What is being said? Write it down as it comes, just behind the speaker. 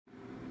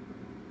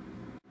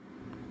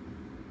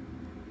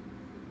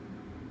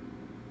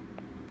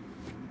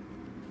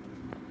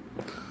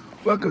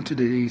Welcome to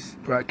today's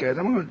broadcast.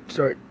 I'm going to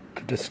start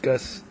to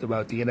discuss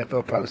about the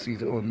NFL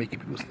policies on making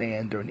people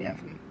stand during the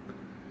anthem.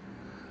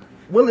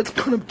 Well, it's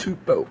kind of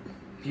twofold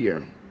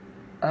here.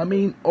 I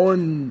mean,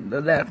 on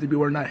the left,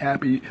 people are not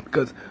happy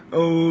because,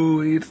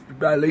 it's a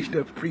violation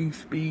of free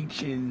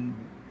speech and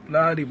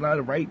blah, blah, blah,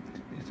 right?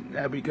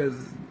 Because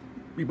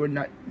people are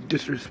not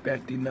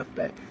disrespecting the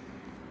fact.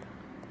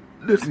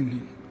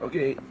 Listen,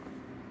 okay,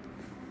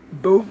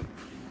 both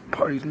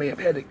parties may have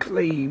had a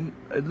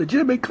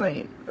legitimate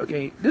claim.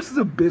 Okay, this is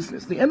a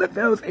business. The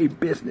NFL is a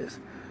business,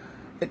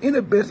 and in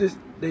a business,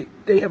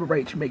 they have a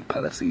right to make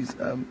policies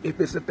if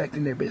it's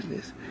affecting their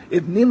business.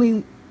 If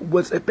kneeling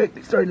was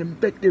starting to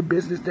affect their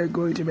business, they're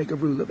going to make a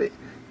rule of it.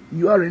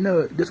 You already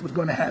know this was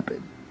going to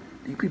happen.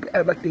 These people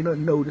act like they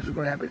don't know this was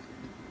going to happen.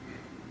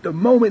 The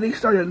moment they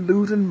started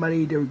losing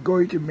money, they were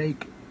going to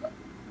make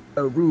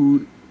a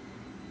rule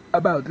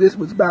about this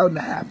was bound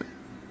to happen.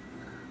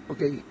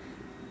 Okay.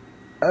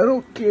 I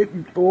don't care if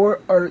you're for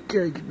or I don't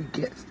care if you're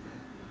against.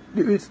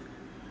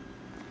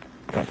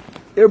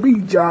 Every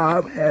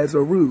job has a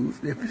rules.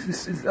 If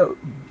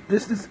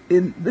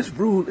this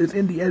rule is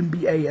in the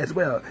NBA as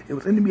well. It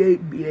was in the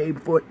NBA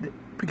before the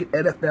freaking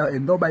NFL,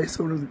 and nobody's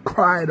sort of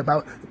crying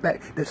about the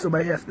fact that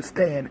somebody has to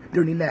stand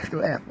during the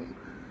national anthem.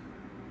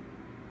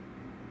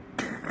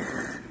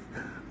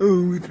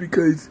 It's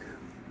because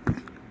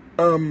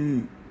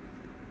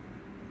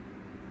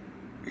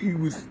he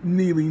was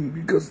kneeling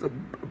because of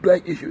a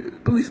black issue.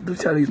 Police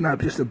brutality is not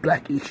just a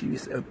black issue;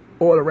 it's an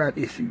all-around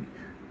issue.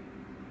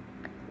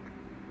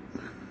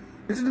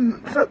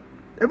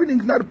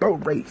 Everything's not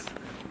about race,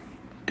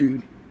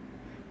 dude.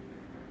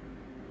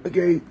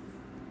 Okay,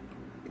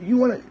 you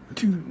want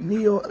to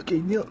kneel? Okay,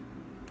 kneel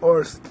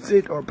or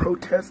sit or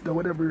protest or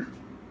whatever.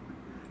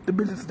 The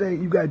business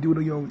saying you gotta do it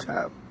on your own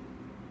time.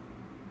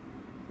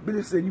 The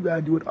business saying you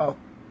gotta do it off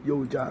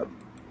your job.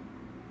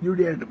 You're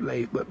there to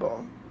play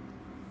football.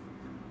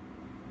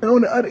 And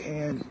on the other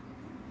hand,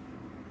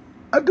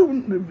 I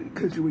don't live in a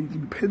country where you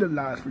can be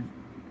penalized for.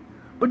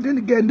 But then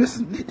again, it's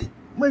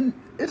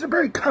a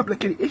very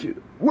complicated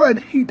issue.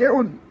 One, they're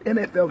on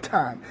NFL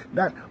time,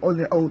 not on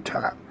their own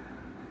time.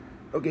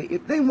 Okay,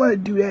 if they want to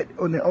do that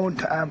on their own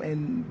time,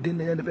 and then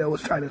the NFL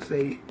was trying to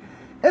say,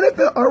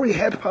 NFL already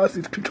has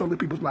policies controlling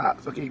people's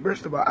lives. Okay,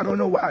 first of all, I don't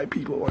know why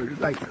people are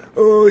like,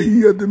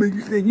 he has to make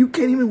you stand. You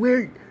can't even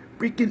wear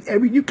you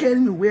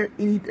can't even wear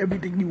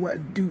everything you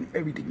want, do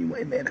everything you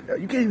want in the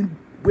NFL. You can't even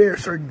wear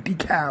certain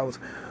decals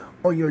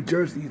on your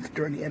jerseys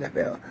during the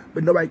NFL,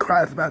 but nobody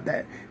cries about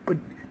that. But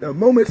the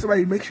moment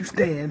somebody makes you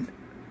stand,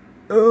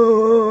 I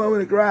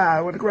want to cry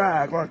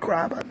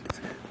about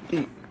this.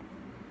 Okay.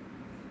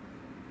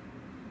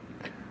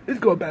 Let's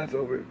go back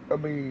over. I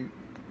mean,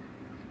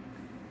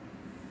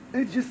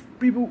 it's just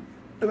people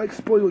are like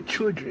spoiled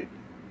children.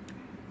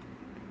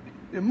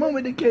 The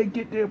moment they can't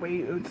get their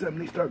way on something,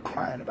 they start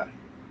crying about it,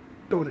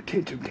 throwing a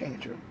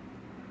tantrum.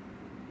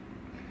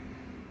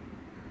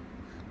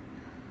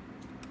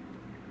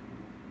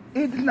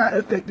 It's not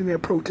affecting their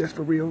protest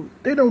for real.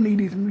 They don't need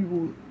these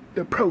people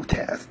to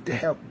protest to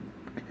help.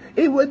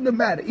 It wouldn't have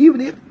mattered. Even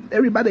if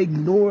everybody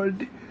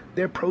ignored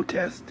their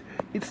protest,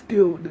 it's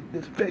still, the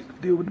effect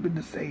still would have been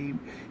the same,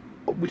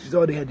 which is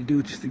all they had to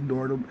do, just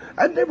ignore them.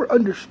 I never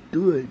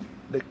understood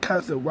the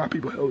concept of why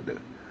people held the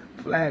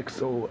flag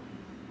so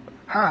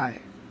high.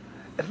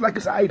 It's like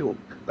it's idle.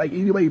 Like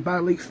anybody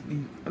violates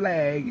the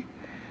flag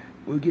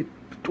will get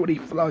 20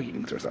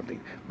 floggings or something.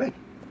 But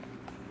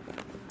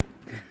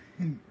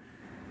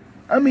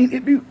I mean,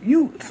 if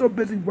you so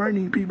busy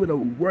warning people to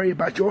worry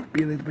about your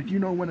feelings, but you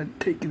don't want to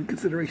take into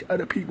consideration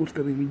other people's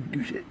feelings when you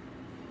do shit.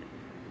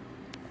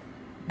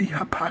 The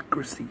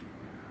hypocrisy.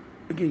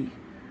 Again,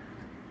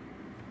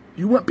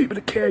 you want people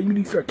to care, you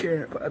need to start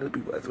caring for other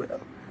people as well.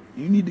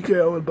 You need to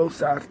care on both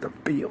sides to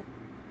feel.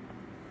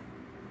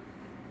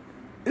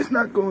 It's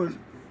not going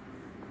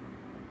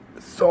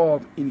to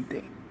solve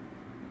anything.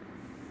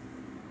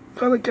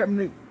 Colin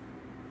Kaepernick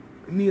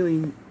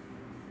kneeling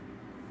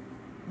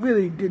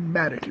really didn't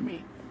matter to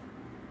me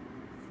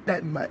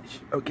that much.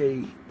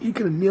 Okay, he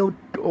could have kneeled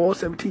all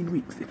 17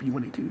 weeks if he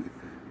wanted to.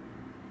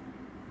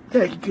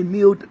 Yeah, he could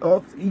kneel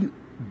off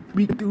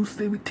week through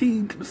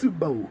 17 to the Super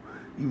Bowl.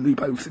 Even though he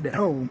probably was sitting at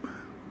home,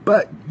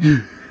 but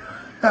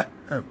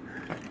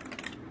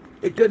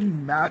it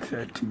doesn't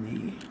matter to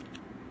me.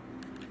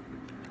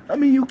 I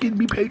mean, you can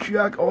be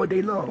patriotic all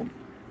day long.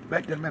 The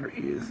fact of the matter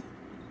is,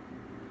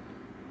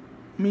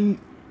 I mean,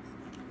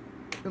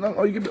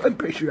 or you can be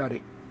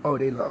unpatriotic all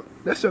day long.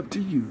 That's up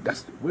to you.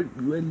 That's when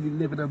you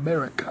live in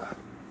America.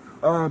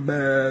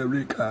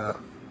 America.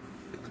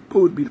 It's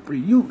supposed to be free.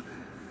 You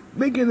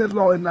making this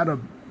law is not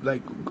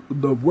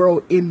the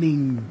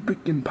world-ending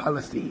freaking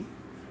policy.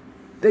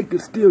 They can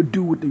still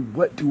do what they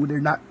want to when they're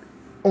not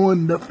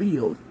on the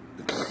field.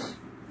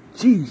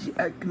 Jeez, you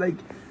act like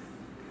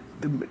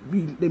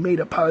they made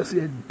a policy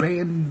that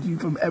banned you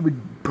from ever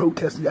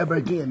protesting ever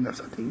again or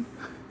something.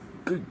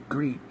 Good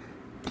grief.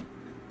 Get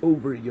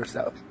over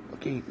yourself,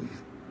 okay?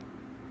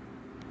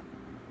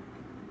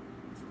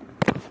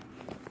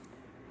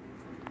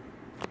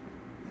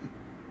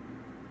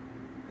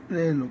 And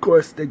then, of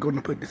course, they're going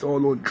to put this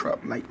all on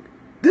Trump. Like,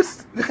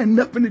 this had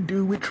nothing to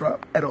do with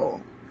Trump at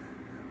all.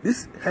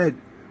 This had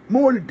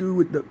more to do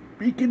with the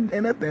freaking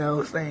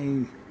NFL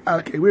saying,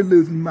 okay, we're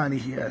losing money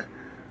here.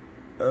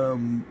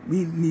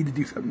 We need to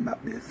do something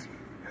about this.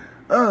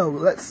 Oh,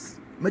 let's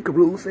make a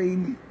rule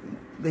saying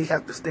they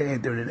have to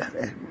stand during the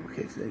NFL.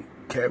 Okay, so they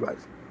care about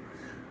it.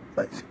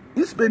 But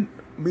you spend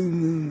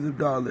millions of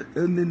dollars,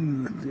 and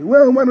then,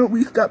 well, why don't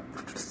we stop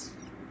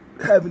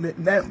having it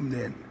now and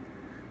then?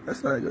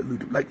 That's not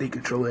like they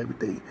control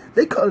everything.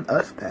 They call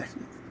us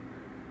fascists.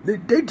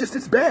 They're just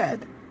as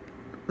bad.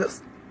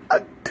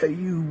 I tell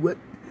you what,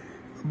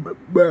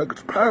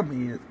 America's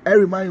problem is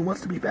everybody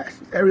wants to be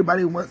fascist.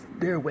 Everybody wants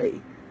their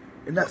way.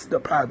 And that's the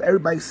problem.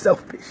 Everybody's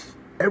selfish.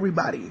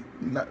 Everybody.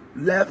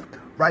 Left,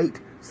 right,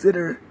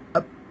 center,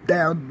 up,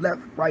 down,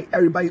 left, right.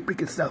 Everybody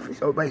freaking selfish.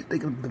 Everybody's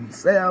thinking of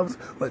themselves,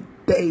 what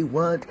they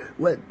want,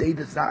 what they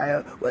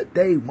desire, what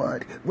they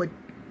want, what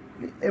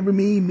every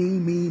me,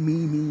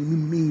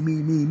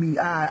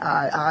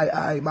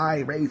 I, my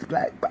race,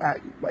 black,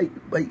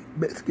 white,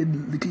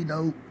 Mexican,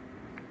 Latino,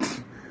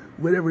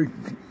 whatever.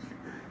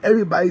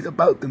 Everybody's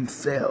about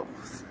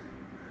themselves.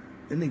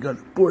 And they're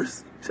gonna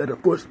force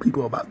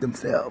people about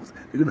themselves.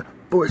 They're gonna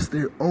force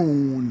their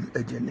own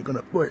agenda. They're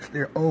gonna force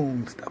their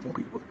own stuff on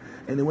people.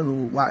 And they wonder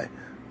why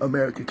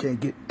America can't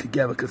get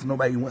together, because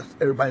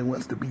everybody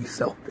wants to be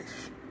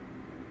selfish.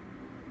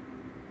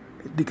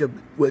 They think of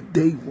what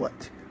they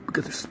want,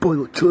 because they're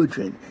spoiled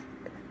children,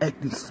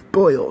 acting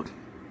spoiled,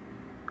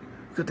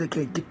 because they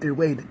can't get their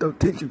way. They throw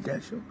attention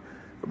at you,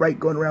 right?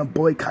 Going around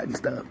boycotting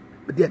stuff,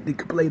 but yet they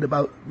complain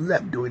about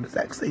left doing the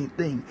exact same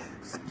thing.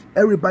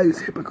 Everybody's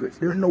hypocrites.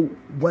 There's no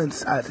one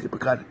size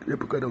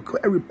hypocritical.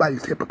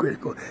 Everybody's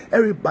hypocritical.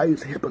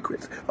 Everybody's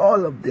hypocrites.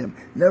 All of them.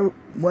 Never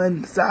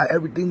one side.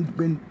 Everything's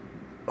been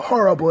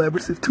horrible ever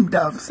since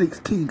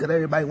 2016, because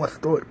everybody wants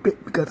to throw it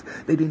fit because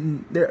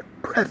their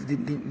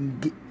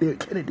president their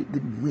candidate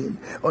didn't win.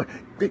 Or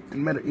the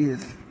matter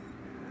is,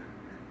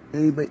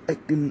 everybody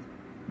acting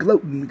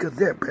gloating because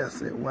their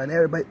president won.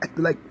 Everybody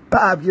acting like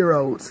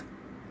 5-year-olds.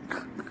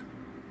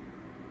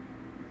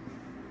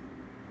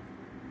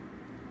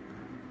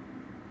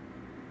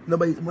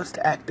 Nobody wants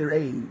to act their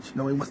age.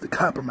 Nobody wants to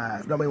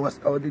compromise. All they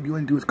want to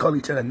do is call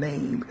each other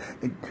names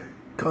and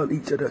call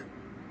each other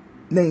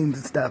names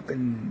and stuff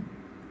and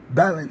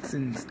balance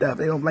and stuff.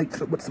 They don't like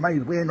what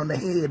somebody's wearing on their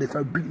head. They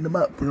start beating them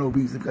up for no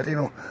reason, because they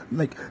don't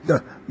like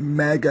the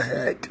MAGA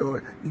hat,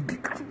 or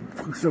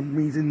for some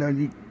reason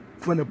you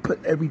want to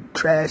put every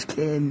trash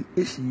can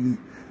issue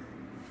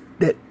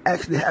that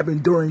actually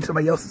happened during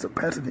somebody else's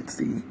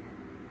presidency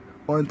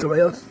on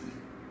somebody else.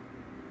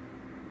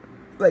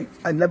 Like,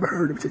 I never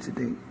heard of such a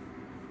thing.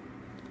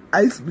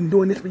 I've been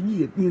doing this for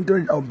years, even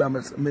during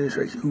Obama's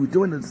administration, who was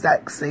doing the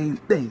exact same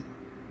thing.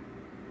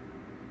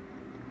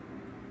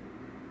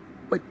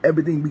 But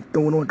everything be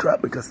thrown on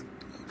Trump because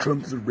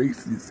Trump's a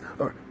racist,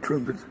 or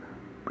Trump is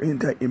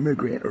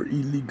anti-immigrant, or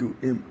illegal.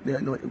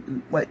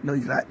 What? No,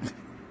 he's not.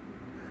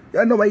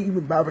 Nobody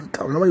even bothers to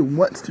talk. Nobody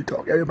wants to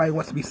talk. Everybody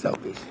wants to be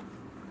selfish.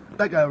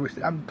 Like I always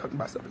said, I'm talking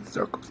about stuff in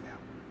circles now.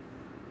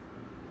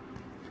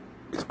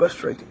 It's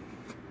frustrating.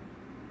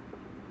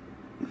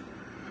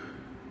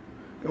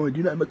 And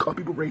do not call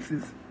people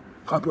racist,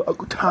 call people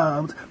Uncle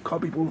Toms, call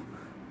people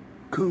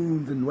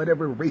coons, and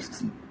whatever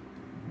racist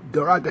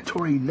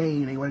derogatory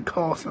name they want to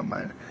call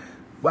somebody,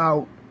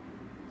 while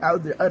out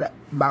of their other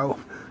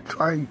mouth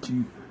trying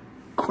to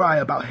cry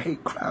about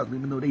hate crimes,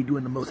 even though they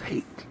doing the most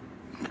hate.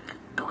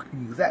 The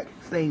exact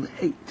same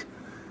hate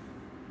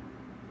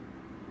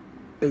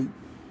they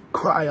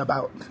cry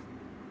about.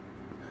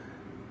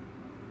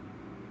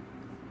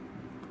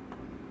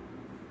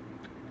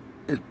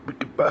 It's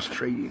freaking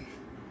frustrating.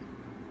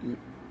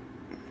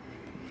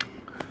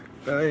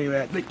 But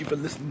anyway, thank you for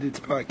listening to this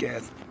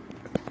podcast.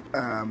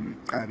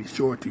 I'll be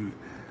sure to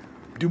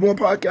do more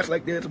podcasts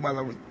like this while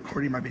I'm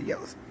recording my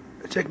videos.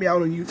 Check me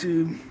out on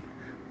YouTube.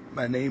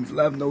 My name's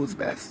Love Knows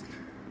Best.